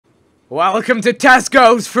Welcome to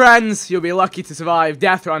Tesco's, friends. You'll be lucky to survive.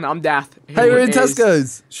 Death Run, I'm Death. Hey, we're in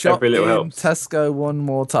Tesco's. Shop Every in little helps. Tesco one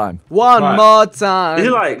more time. One more time. These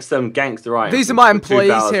are like some gangster writings. These are my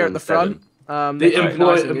employees here at the front.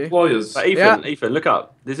 The employers. But Ethan, look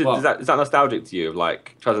up. Is that nostalgic to you of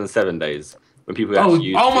like 2007 days when people actually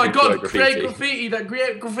used Oh my to god, graffiti? create graffiti, that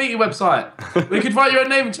create graffiti website. We could write your own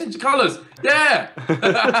name and change the colours. Yeah. Oh,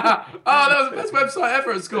 that was the best website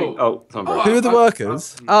ever at school. Who are the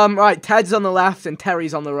workers? Right, Ted's on the left and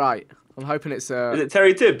Terry's on the right. I'm hoping it's Is it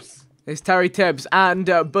Terry Tibbs? It's Terry Tibbs and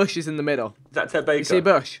Bush is in the middle. Is that Ted Baker? You see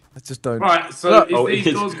Bush? I just don't. Right, so Look. is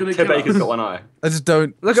these doors gonna Ted kill Baker's us? got one eye. I just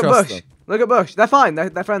don't. Look at trust Bush. them. Look at Bush. They're fine.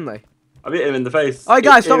 They're friendly. I hit him in the face. Alright,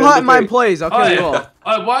 guys, stop Hit him in hurting the my face. employees. I'll kill you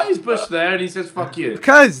all. Why is Bush there and he says fuck you?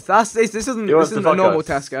 Because this isn't He wants to a fuck normal us.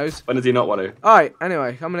 Tesco's. When does he not want to? Alright,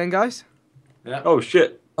 anyway, coming in, guys. Yeah. Oh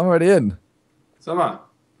shit. I'm already in. So am I.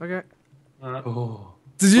 Okay. Oh.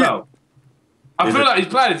 Did you? Well, I Is feel it- like he's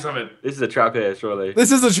planning something. This is a trap here, surely.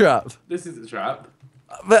 This is a trap. This is a trap.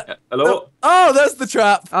 Hello? Oh, there's the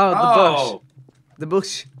trap. Oh, the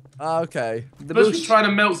bush. Okay. The Bush bush. was trying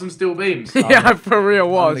to melt some steel beams. Yeah, for real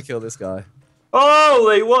I'm was. gonna kill this guy.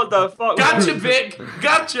 Holy, what the fuck? Gotcha, Vic.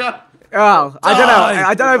 Gotcha. Oh, I don't know. Die.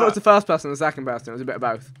 I don't know if it was the first person or the second person. It was a bit of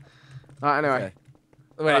both. Alright, anyway.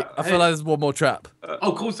 Okay. Wait, I feel like there's one more trap.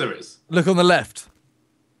 Oh, of course there is. Look on the left.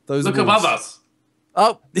 Those Look are above wolves. us.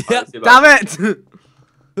 Oh, yeah.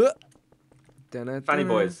 Damn it! Fanny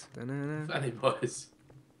boys. Fanny boys.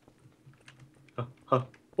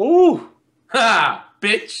 Ooh! Ha!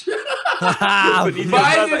 Bitch. But you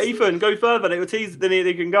Why go further. is- Ethan, go further. They will tease, then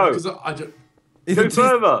they can go. Because I don't... Go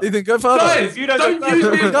further. Ethan, go further. Guys, you don't don't go use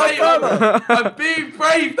further. me as Go bait. further. I'm being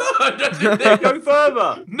brave. No, don't do this. Go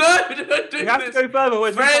further. No, don't do You have to this. go further.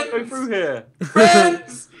 Where's we can't go Friends. through here?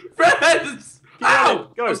 Friends! Friends! Ow!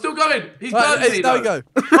 Go. I'm still going. He's Right, burnt me, there we though. go.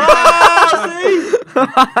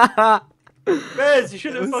 Ah, see? Bez, you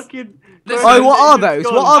should have fucking... Listen, Oh, what are You should've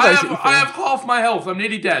those? gone. What are I those? have, that you I think? have half my health. I'm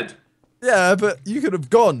nearly dead. Yeah, but you could have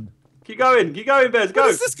gone. Keep going, Bez, go. When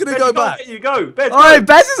is this gonna Bez, go you can't back? get You go, Bez, go. Oi,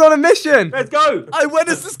 Bez is on a mission! Bez, go. When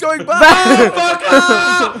is this going Oh, back? fuck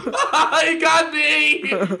off! He got me!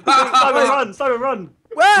 Simon, run.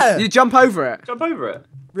 Where? You jump over it. Jump over it.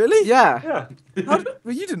 Really? Yeah. Yeah.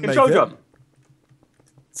 Well, you didn't Control make jump. it.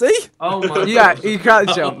 See? Oh my Yeah, god. you can't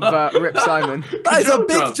jump, but rip Simon. That is a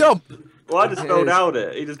big jump. Well, I just fell is. down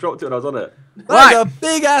it. He just dropped it when I was on it. That is a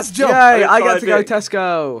big ass jump. Yay, I get to go Big.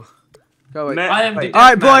 Tesco. Go wait. I am the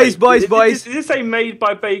Alright, boys, Does boys. it say made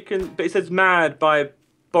by Bacon? But it says mad by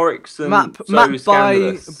Borix and Map so by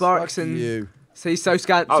scandalous. Borix Fuck and... you. See, so Oh,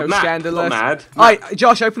 so Matt, scandalous. not mad. Alright,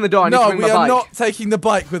 Josh, open the door. I need to No, bring we my are bike. not taking the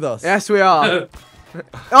bike with us. Yes, we are.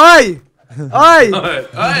 Oi! Oi!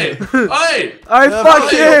 Hey! Hey! Oh, fuck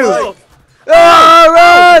bike, you! Oh, Oh,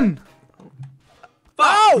 run!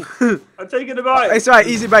 Ow! I'm taking the bike. It's alright,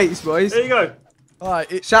 easy baits, boys. There you go.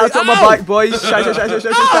 Alright, Shout out to my bike, boys. Shout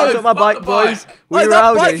out to my bike, the boys. bike. We Wait,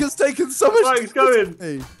 that bike rowdy. has taken so much Bike's going.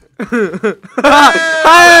 Hey! Hey!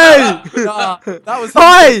 Nah, that was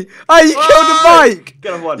Hey! Hey, you killed the bike!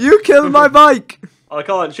 Get on one. You killed my bike! I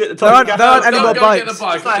can't. Shit, the There time. aren't any more Go get the bikes.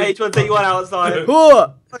 bike. It's like H1Z1 outside.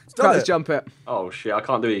 Oh! done Let's it. jump it. Oh shit, I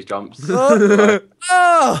can't do these jumps.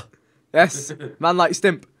 Ah! Yes. Man like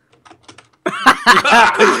Stimp.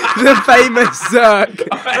 The famous Zerk.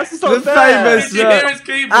 That's just The not fair. famous- Did you hear his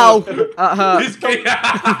keyboard? Ow! That hurt. His key-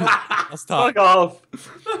 That's tough. Fuck off.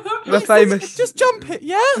 The famous. Just jump it,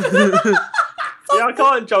 yeah? Yeah, I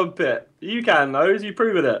can't jump it. You can though. You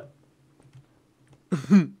proven it.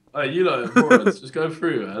 Oh, you lot are morons. Just go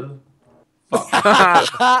through, man. Fuck.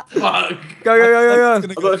 Fuck. Go, go. I'm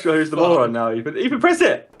not sure who's the moron now. Even press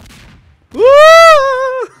it. Woo!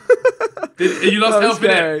 You lost That was health in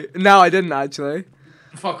it. scary. No, I didn't actually.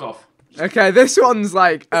 Fuck off. Okay, this one's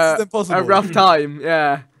like This is impossible. a rough time.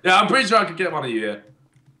 Yeah. Yeah, I'm pretty sure I could get one of you here.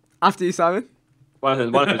 After you, Simon. One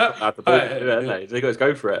of them have to do it, isn't they? They guys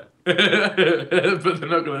go for it. But they're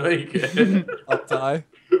not going to make it. I'll die.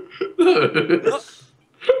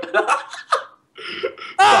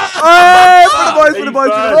 Hey, for the boys, for the boys,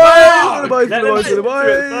 Let for the boys, for the boys, for them the do it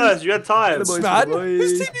boys. first. You had time. The boys. Man, boys.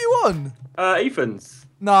 whose team are you on? Ethan's.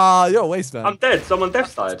 Nah, you're a waste man. I'm dead, so I'm on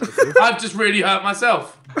death's side. I've just really hurt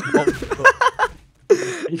myself.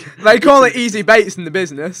 They call it easy baits in the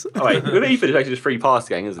business. Oh wait, with Ethan it's actually just free pass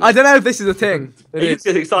gang, isn't it? I don't know if this is a thing. He just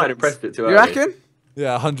gets excited and pressed it too early. You reckon?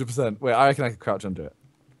 Yeah, 100%. Wait, I reckon I could crouch under it.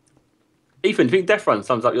 Ethan, do you think Death Run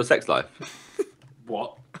sums up your sex life?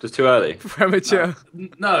 What? Just too early. Premature.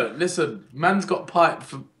 No, listen. Man's got pipe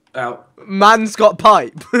for Out. Man's got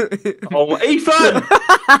pipe. Oh, Ethan!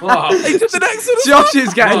 Oh. He did the next one. Josh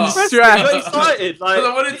is getting Oh. I'm stressed. excited. I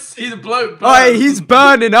Like, wanted to see the bloke. Oh, he's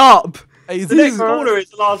burning up. He's the next corner is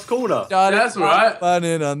the last corner. That's all right.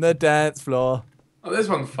 Burning on the dance floor. Oh, this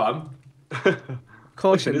one's fun.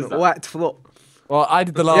 Caution, What is that? wet floor. Well, I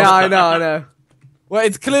did the last. Yeah, I know. Well,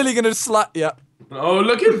 it's clearly going to slap. Yeah. Oh,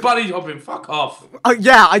 look at bunny hopping. Fuck off. Oh,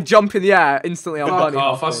 yeah, I jump in the air instantly on Fuck bunny.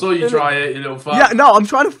 off. I hopping. saw you try it, you little fuck. Yeah, no, I'm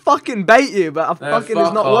trying to fucking bait you, but it's fuck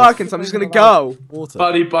not off. working, so I'm just gonna go. Water.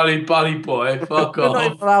 Buddy boy. Fuck You're not off.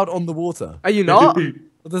 even allowed on the water. Are you not?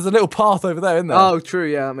 But there's a little path over there, isn't there? Oh, true.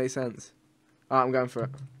 Yeah, that makes sense. Alright, I'm going for it.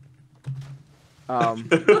 Wow.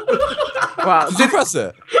 Did you press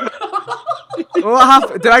it? What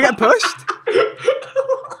happened? Did I get pushed?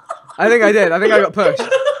 I think I did. I think I got pushed.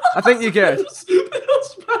 I think you did.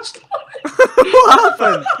 What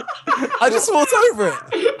happened? I just walked over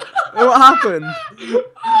it. What happened?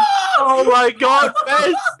 Oh my god,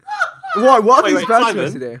 Bez! What? What are Wait, these wait, birds Simon?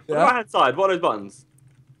 supposed to do? On the right hand side, what are those buttons?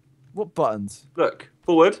 What buttons? Look,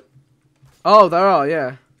 forward. Oh, there are.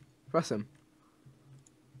 Yeah. Press them.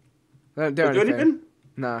 They don't do Do anything. anything?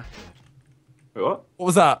 Nah. Wait, what? What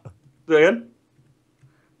was that? Do it again.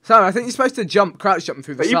 Simon, I think you're supposed to crouch jump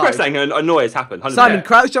through the But you side. press that and a noise happened. 100%. Simon,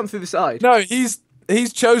 crouch jump through the side. No, he's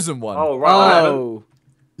chosen one. Oh, right. I haven't. Oh.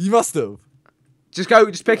 You must have. Just go.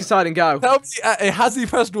 Just pick a side and go. Tell me, has he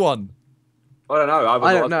pressed one? I don't know.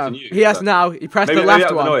 I don't know. asking you, He has but- now. He pressed Maybe- the maybe left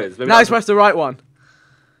that was one. the noise. Maybe Now that he's was- pressed the right one.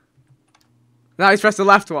 Now he's pressed the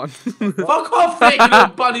left one. Fuck off, Vic, you little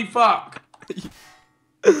bunny fuck.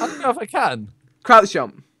 I don't know if I can. Crouch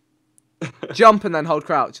jump. Jump and then hold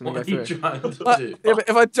crouch and then What are go you through. trying to But do?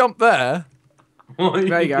 if I jump there,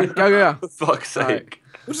 There you go. Go. For fuck's sake. Right.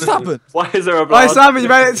 what just happened? Why is there a Right, blast? Simon, you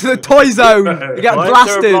made it to the toy zone. You get Why is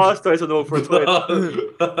there a blasted. blast on the wall for a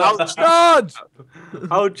toilet? Charge!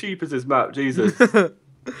 How cheap is this map? Jesus.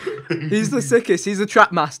 He's the sickest. He's the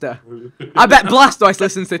trap master. I bet Blastoise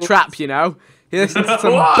listens to trap, you know? He listens to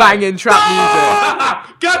some What? banging trap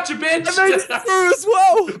Gotcha, bitch! Through as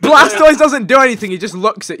well. music. Blastoise doesn't do anything, he just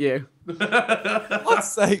looks at you. God's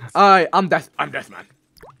sake. Alright, I'm Deathman.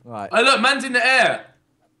 Right. Hey, look, man's in the air.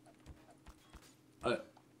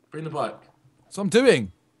 Bring the bike. That's what I'm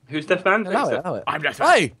doing. Who's Deathman? Allow it. I'm Deathman.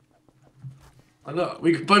 Hey, Hey, look,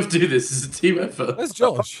 we can both do this as a team effort. where's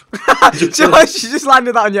Josh? Josh, you just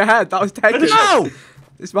landed that on your head. That was taken. No!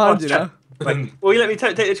 It's behind you now. Wait, will you let me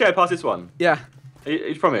take the chair past this one? Yeah,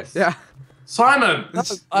 You promise? yeah. Simon!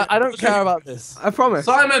 I don't care about this. I promise.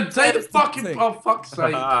 Simon, take the That's fucking... the thing. Oh, fuck's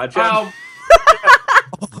sake. Jam.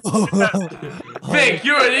 Vic,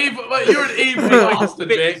 you're an evil bastard,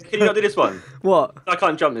 Vic. Can you not do this one? What? I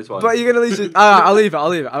can't jump this one. But you're gonna lose your... I'll leave it. I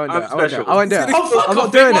won't do it. I'm I won't do it. special. I won't do it. Oh, fuck I'm off,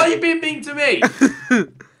 not Vic. doing Why are it. you being mean to me?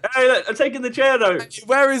 Hey, look, I'm taking the chair though.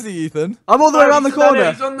 Where is he, Ethan? I'm all the way around the He's down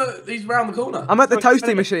there, corner. He's round the corner. I'm at the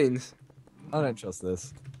toasty machines. I don't trust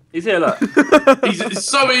this. He's here, look. He's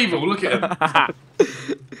so evil. Look at him.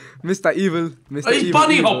 Mr. Evil. Mr. He's Evil,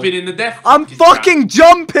 bunny evil. hopping in the death. I'm fucking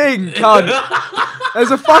jumping, cunt.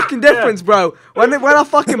 There's a fucking difference, bro. When I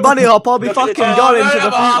fucking bunny hop, I'll be fucking gone into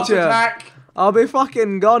the future. I'll be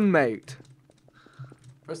fucking gone, mate.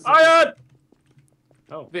 Iron!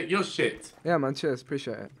 Vic, you're shit. Yeah, man. Cheers.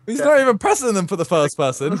 Appreciate it. He's not even pressing them for the first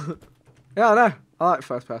person. Yeah, I know. I like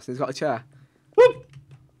first person. He's got a chair. Whoop.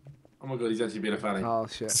 Oh my god, he's actually being a fanny. Oh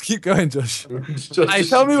shit. Just keep going, Josh. Josh Hey, is-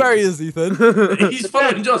 tell me where he is, Ethan. He's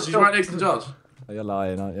following Josh. He's right next to Josh. Oh, you're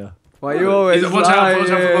lying, aren't you? Why you always Watch out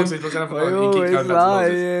for lying? boxes. Watch out for Why you boxes. He keeps always going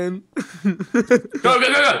back to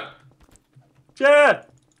boxes. lying? Go. Chair!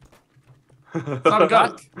 Simon,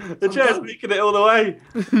 go. The chair's making it all the way.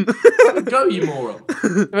 Go, you moron.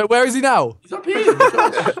 But where is he now? He's up here.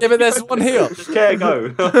 Josh. Yeah, but there's one here. Chair,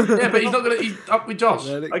 go. Yeah, but he's not gonna. He's up with Josh.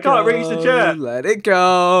 Let it I can't reach the chair. Let it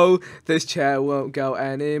go. This chair won't go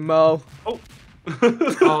anymore. Oh.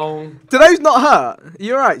 Do those not hurt?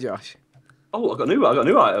 You alright, Josh? Oh, I got a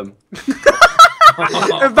new item.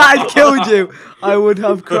 If that had killed you, I would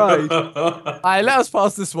have cried. Alright, let us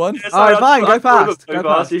pass this one. Yes, Alright, I- fine, go I- past, Go go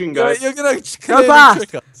past. past. You can go. You're gonna Go clearly past.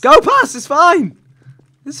 trick us. Go past. It's fine.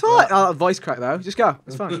 It's fine. Oh, voice crack though. Just go.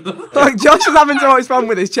 It's fine. Look, Josh is having so much fun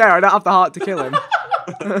with his chair. I don't have the heart to kill him.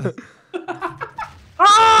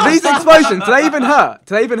 These explosions, do they even hurt?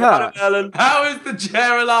 Do they even hurt? Ellen. How is the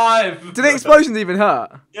chair alive? Do the explosions even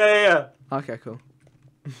hurt? Yeah. Okay, cool.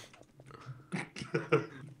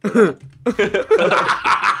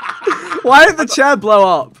 Why did the chair blow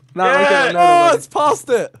up? No, Yeah. okay, no, Oh, no, it's past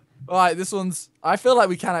it. Alright, this one's... I feel like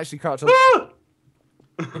we can actually crouch. Oh,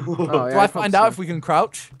 Do yeah, I find out if we can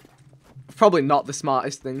crouch? Probably not the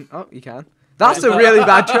smartest thing. Oh, you can. That's a really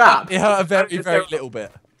bad trap. It hurt a very, very little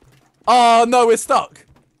bit. Oh no, we're stuck.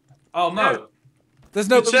 Oh no. There's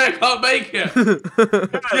no. The chair can't make it. You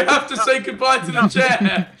have to say goodbye to the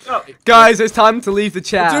chair. Guys, it's time to leave the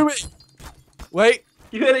chair. Do it. Wait.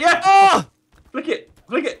 You hit it, yeah. Oh! Flick it.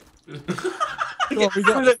 Flick it. Come on, we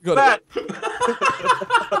got it.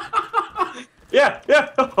 Yeah, yeah.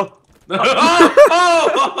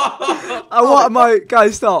 What am I?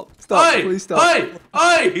 Guys, stop. Stop. Hey, Please stop. hey,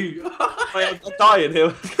 hey. I'm dying here.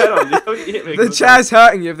 What's going on? You hit me. The chair's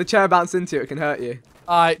hurting you. If the chair bounces into you, it can hurt you.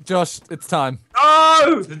 Alright, Josh, it's time.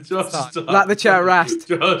 No! Josh, Let the chair rest.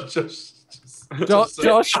 Josh. Josh. Josh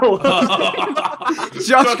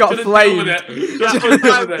got couldn't flamed. deal with it. Just Josh couldn't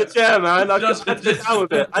down deal with the with it. chair, man. I Just just down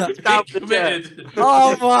with it. I just down with the chair. Committed.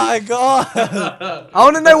 Oh my god. I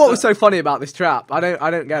want to know what was so funny about this trap. I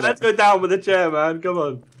don't get Let's it. go down with the chair, man. Come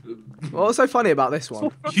on. What was so funny about this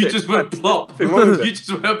one? You just went plop. You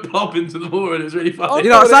just went plop into the water and it was really funny. You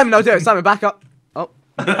know what, Simon? I'll do it. Simon, back up. Oh.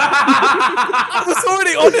 I was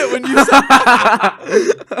already on it when you said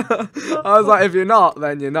I was like, if you're not,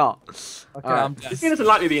 then you're not. Okay, Alright. I'm This death. thing doesn't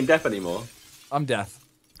like me being deaf anymore. I'm death.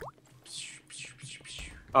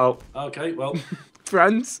 Oh. Okay, well.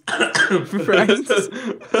 Friends. Friends.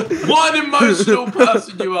 What an emotional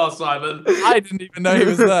person you are, Simon. I didn't even know he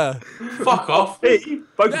was there. Fuck off. Hey,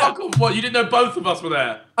 both Fuck off. What? You didn't know both of us were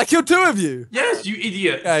there? I killed 2 of you. Yes, you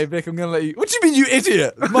idiot. Okay, Vic, I'm gonna let you. What do you mean, you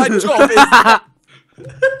idiot? My job is.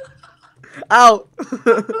 Out.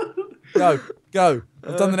 Go.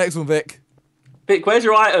 I've done the next one, Vic. Vic, where's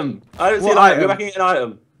your item? I don't see What an item. Go item? back and get an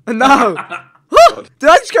item. No. Did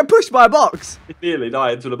I just get pushed by a box? You nearly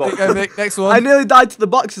died to the box. Go, Vic. Next I one. nearly died to the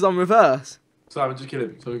boxes on reverse. Simon, just kill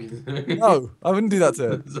him. So we can... No, I wouldn't do that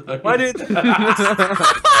to him. Why did? Fuck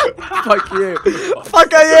you.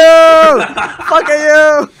 Fuck are you. Fuck are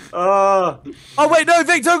you. Oh. Oh wait, no,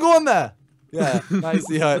 Vic, don't go on there. Yeah, now you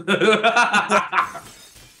see how.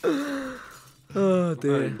 Oh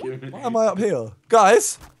dear. Why am I up here,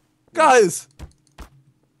 guys? Guys.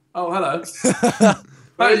 Oh, hello.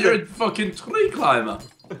 Hey, you're a fucking tree climber.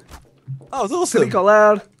 Oh, it's awesome.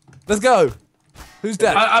 Color. Let's go. Who's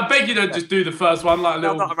dead? I beg you don't just do the first one like a I'm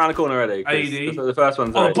little... not around the corner already. 'cause 80. The first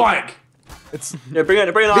one's On a already. bike. It's Yeah, bring an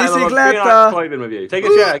item. Bicicleta. Clothing with you. Take a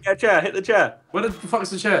chair. Get a chair. Hit the chair. Where the fuck's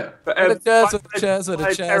the chair? But, Where the chairs, find- where the chairs, where the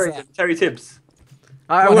find chairs Terry, at? Terry Tibbs.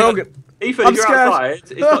 I will get. Ethan, I'm you're scared. outside.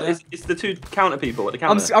 It's, not, it's the 2 counter people at the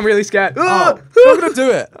counter. I'm really scared. oh, I'm gonna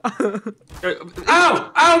do it. Ow!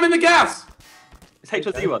 Ow, I'm in the gas! It's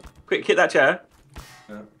H1Z1. Quick, hit that chair.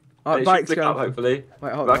 Alright, It should bike's flick up, going. hopefully.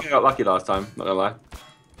 Wait, hold But I on. think I got lucky last time, not gonna lie.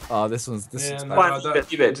 Oh, this one's Yeah, is no. Fine, I leave don't-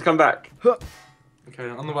 it, leave it, just come back. Okay,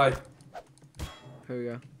 on the way. Here we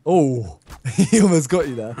go. Oh, he almost got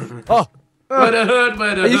you there. Oh Where the hood,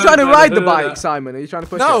 where the Are you hood, trying to where ride the hood bike, at? Simon? Are you trying to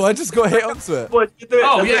push no, it? I just got hit onto it. Boy, you do it.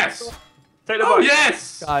 Oh, that's it. yes! Take the Oh, bike.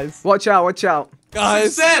 yes! Guys, Watch out, watch out.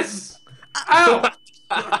 guys. Success! Ow!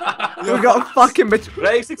 We got a fucking bitch.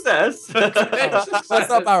 Great success. Where's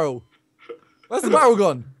that barrel? Where's the barrel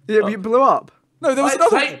gone? You blew up. No, there was Wait,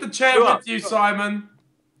 another take the chair Go up. with you, Simon.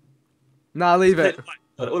 Nah, leave it.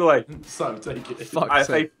 All the way. So, take it. Fuck's I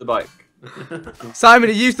sake. faced the bike. Simon,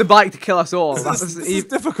 he used the bike to kill us all. This That's is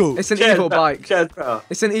difficult. it's an Chair's evil better. bike. Chair's better.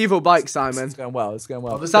 It's an evil bike, Simon. It's going well. It's going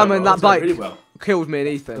well. Oh, this Simon, is that going bike really well. killed me and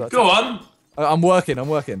Ethan. Go on. I'm working. I'm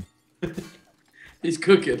working. He's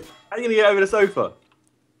cooking. How are you gonna get over the sofa?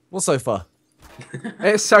 What sofa?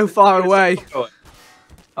 It's so far away. Go on.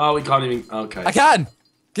 Oh, we can't even... Okay. I can.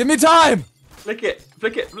 Give me time. Flick it,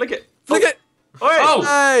 flick it, flick it. Flick it. Oi! Oh!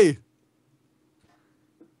 Hey.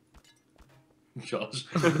 Josh.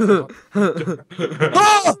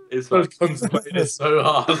 Ah! It's I fine. was contemplating it so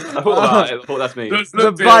hard. I thought that's me.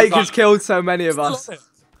 The bike has killed so many of us.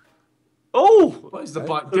 Oh! What is the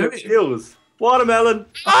bike Look at doing? skills. Watermelon.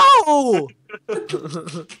 Oh!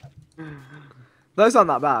 Those aren't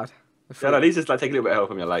that bad. Yeah, no, these just like take a little bit of help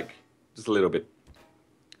from you, like just a little bit.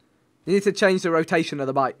 You need to change the rotation of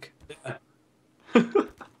the bike.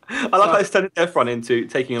 I like how it's turned Death Run into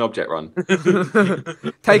taking an object run.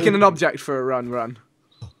 Taking an object for a run.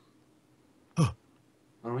 Oh,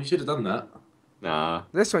 we should have done that. Nah.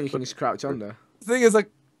 This one you can just crouch under. The thing is,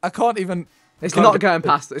 like, I can't even. It's not going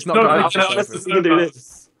past. It's not No, going no, past. no, the let's surface. just- You can do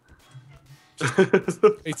this.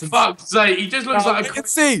 Fuck's sake, he just looks like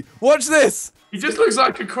Let's see. Watch this. he just looks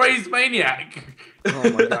like a crazed maniac. Oh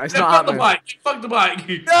my god, it's Yeah, not fuck the happening. bike. Fuck the bike.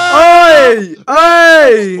 Oi!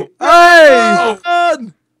 Oi! Oi! Oh.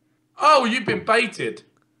 Run! Oh, you've been baited.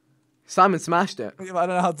 Simon smashed it. I don't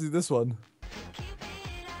know how to do this one.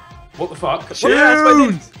 What the fuck?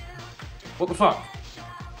 Tuned! What the fuck?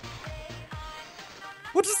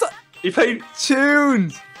 What is that? You paid.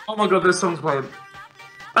 Tuned! Oh my god, this song's playing.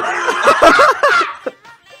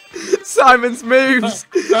 Simon's moves.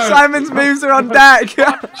 Simon's moves are on deck.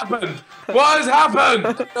 Happened? What has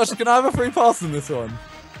happened? Josh, can I have a free pass in this one?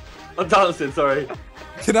 I'm dancing, sorry.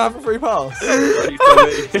 Can I have a free pass?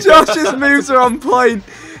 Josh's moves are on point.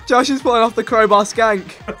 Josh is pulling off the crowbar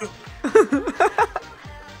skank.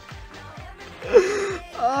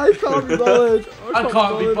 I can't be bothered. I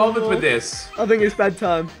can't be bothered with this. I think it's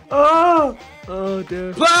bedtime. Oh, Oh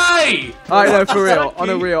dear. Play! Alright, no, for real. On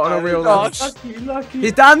a real level. lucky.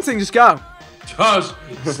 He's dancing, just go. Josh,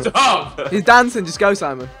 stop! He's dancing, just go,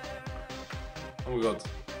 Simon. Oh my god.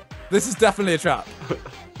 This is definitely a trap.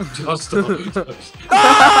 Josh, stop. Josh.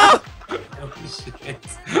 Ah! Oh shit.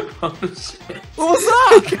 Oh shit. What was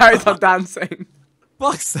that? He carries on dancing.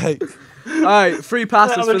 Fuck's sake. Alright, 3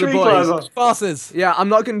 passes I'm a for the tree boys. climber. Passes. Yeah, I'm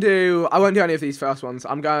not gonna do. I won't do any of these first ones.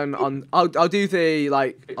 I'm going on. I'll do the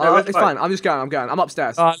like. No, It's fine. I'm just going. I'm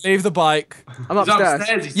upstairs. Leave the bike. I'm He's upstairs.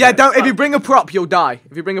 upstairs, he Yeah, said. don't. If you bring a prop, you'll die.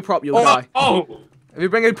 If you bring a prop, you'll die. Oh! If you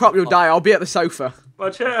bring a prop, you'll die. I'll be at the sofa. My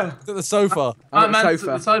chair. To the sofa. I'm My at man's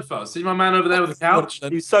the at sofa. the sofa. See my man over there with the couch?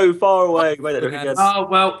 He's so far away. Wait, look again. Oh,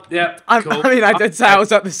 well, yeah. I Cool. mean, I did say I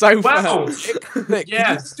was at the sofa. Well, Nick,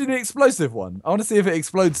 yes. can you do the explosive one? I want to see if it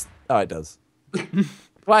explodes. Oh, it does.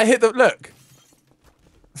 Well, I hit the look.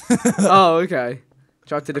 Oh, okay.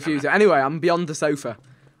 Tried to defuse it. Anyway, I'm beyond the sofa.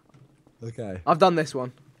 Okay. I've done this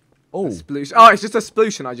one. Oh, Sploosh. Oh, it's just a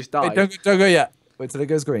splooshin. I just wait, died. don't go yet. Wait till it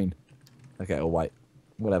goes green. Okay, or white.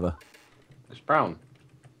 Whatever. It's brown.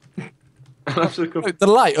 That's so cool. Oh, the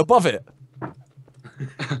light above it.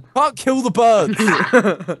 Can't kill the birds.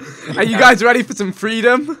 Are you guys ready for some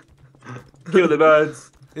freedom? Kill the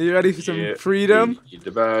birds. Are you ready for some Yeah, freedom? Eat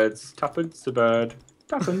the birds. Tuppence the bird.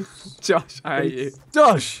 Tuppence. Josh, I hate you.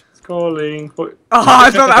 Josh. It's calling for. Oh, I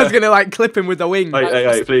thought I was gonna like clip him with the wing.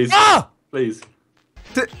 Wait, please. Ah! Please.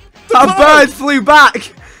 A bird flew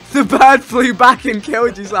back. The bird flew back and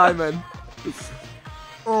killed you, Simon.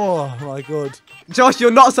 Oh my god. Josh,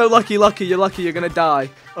 you're not so lucky. You're lucky. You're gonna die.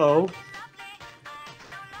 Oh.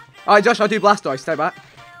 All right, Josh, I'll do Blastoise. Stay back.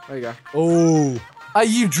 There you go. Oh. Are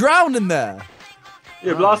you drowning there?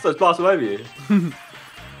 Yeah, blast away with you.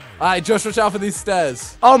 Alright, Josh, watch out for these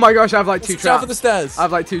stairs. Oh my gosh, I have like 2 Watch out for the traps. stairs. I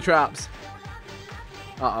have like 2 traps.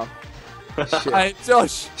 Uh oh. Shit. Alright,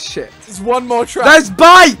 Josh. Shit. There's one more trap. There's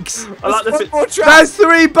bikes. I like There's this. one more trap. There's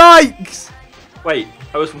 3 bikes. Wait,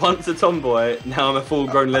 I was once a tomboy, now I'm a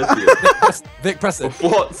full-grown lesbian. Vic, press it.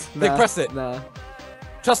 What? Vic, press it. Nah.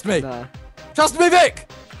 Trust me. Nah. Trust me, Vic.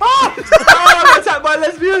 Oh, I got attacked by a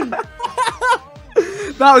lesbian.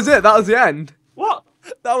 That was it. That was the end. What?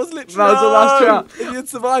 That was literally. That was the last trap. If you had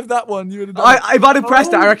survived that one, you would have done it. If I'd have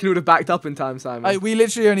pressed it, I reckon it would have backed up in time, Simon. We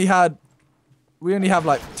literally only had. We only have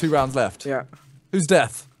like 2 rounds left. Yeah. Who's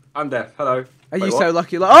death? I'm deaf. Hello. Are Wait, you what? so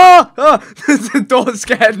lucky? Like, oh! The door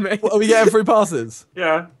scared me. What, are we getting free passes?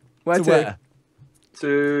 Yeah. Where To to? where?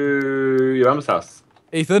 To your mum's house.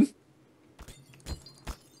 Ethan?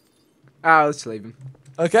 Ah, let's leave him.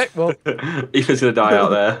 Okay, well. Ethan's gonna die out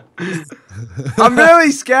there. I'm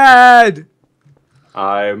really scared.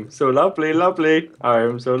 I'm so lovely.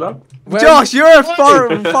 I'm so lovely. Josh, you're a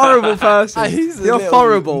horrible person. He's a You're little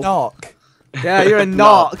horrible. Knock. Yeah, you're a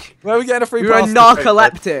narc. Where are we getting a free You're a pass?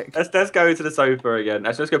 narcoleptic. Let's go to the sofa again.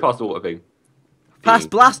 Actually, let's go past the water thing. Past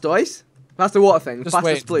Blastoise. Past the water thing. Just Past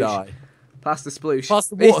the wait to sploosh. die. Past the sploosh. Past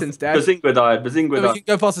the water. Ethan's dead. Bazinga died. So we can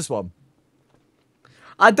go past this one.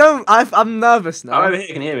 I'm nervous now. I'm over here.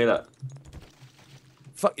 You can hear me. Look.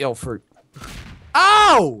 Fuck your fruit.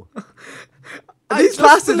 Ow! These just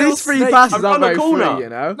passes, a little these 3 snake. passes I'm aren't around the very corner. free, you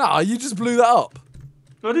know? Nah, you just blew that up.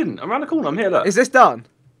 No, I didn't. I'm around the corner. I'm here. Look. Is this done?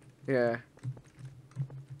 Yeah.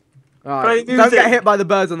 Alright, Play don't get music. hit by the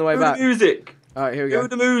birds on the way Do back. the music. Alright, here we Do go.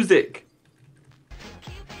 the music.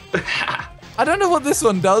 I don't know what this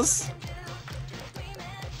one does.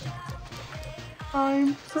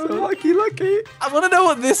 I'm So lucky. I want to know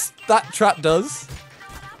what that trap does.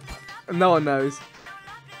 No one knows.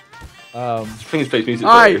 Things plays music.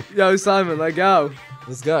 Alright, yo, Simon, let go.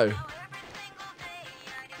 Let's go.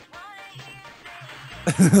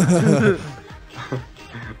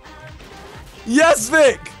 Yes,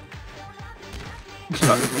 Vic!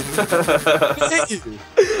 Hit you.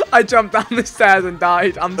 I jumped down the stairs and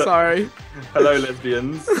died. I'm sorry. Hello,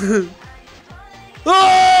 lesbians.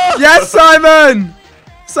 Ah! Yes, Simon!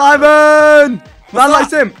 Simon! Man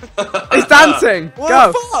likes him. He's dancing. What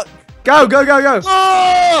Go. the fuck? Go.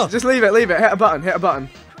 Ah! Just leave it. Hit a button.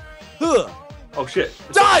 Huh. Oh shit.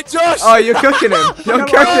 Die, Josh! Oh, you're cooking him. You're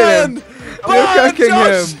cooking him. You're cooking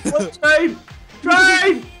Josh! him. Train!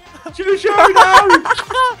 Train! Shoo no!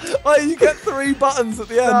 Oh, you get 3 buttons at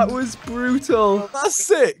the end. That was brutal. That's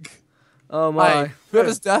sick. Oh my. Hey,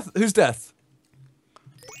 whoever's death? Who's death?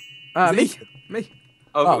 Me. Me.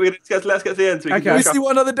 Oh, let's get to the end. So we Okay. can We see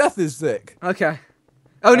what another death is, Vic. Okay.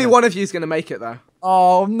 Only one of you's gonna make it though.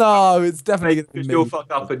 Oh no, it's definitely gonna be You'll me.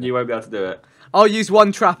 fuck up and you won't be able to do it. I'll use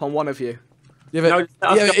one trap on one of you. Yeah, but,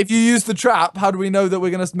 No, yeah, but if you use the trap, how do we know that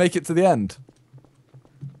we're gonna make it to the end?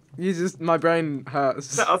 My brain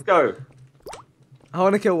hurts. Let's go. I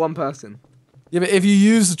want to kill one person. Yeah, but if you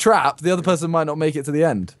use the trap, the other person might not make it to the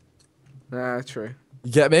end. True.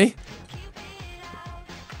 You get me?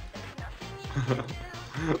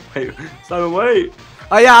 Wait, Simon, wait.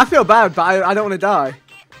 Oh yeah, I feel bad, but I don't want to die.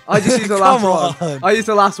 I just use the last Come one. on. I use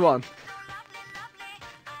the last one.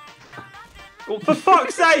 Oh, for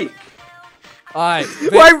fuck's sake! Alright.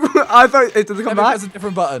 Wait, I thought it doesn't come back. Press a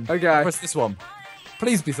different button. Okay. Press this one.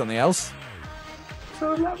 Please be something else.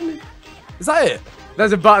 So lovely. Is that it?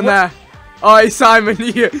 There's a button there. Oh, Simon,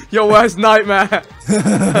 your worst nightmare.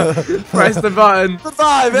 Press the button.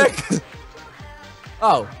 Goodbye, Vic.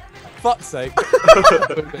 Oh, fuck's sake.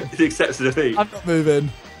 He accepts the defeat. I'm not moving.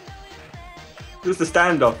 Just a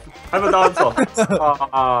standoff. Have a dance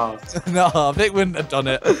off. No, Vic wouldn't have done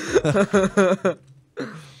it.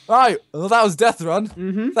 Right, well that was Death Run.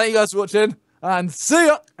 Thank you guys for watching, and see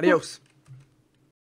ya. Adios.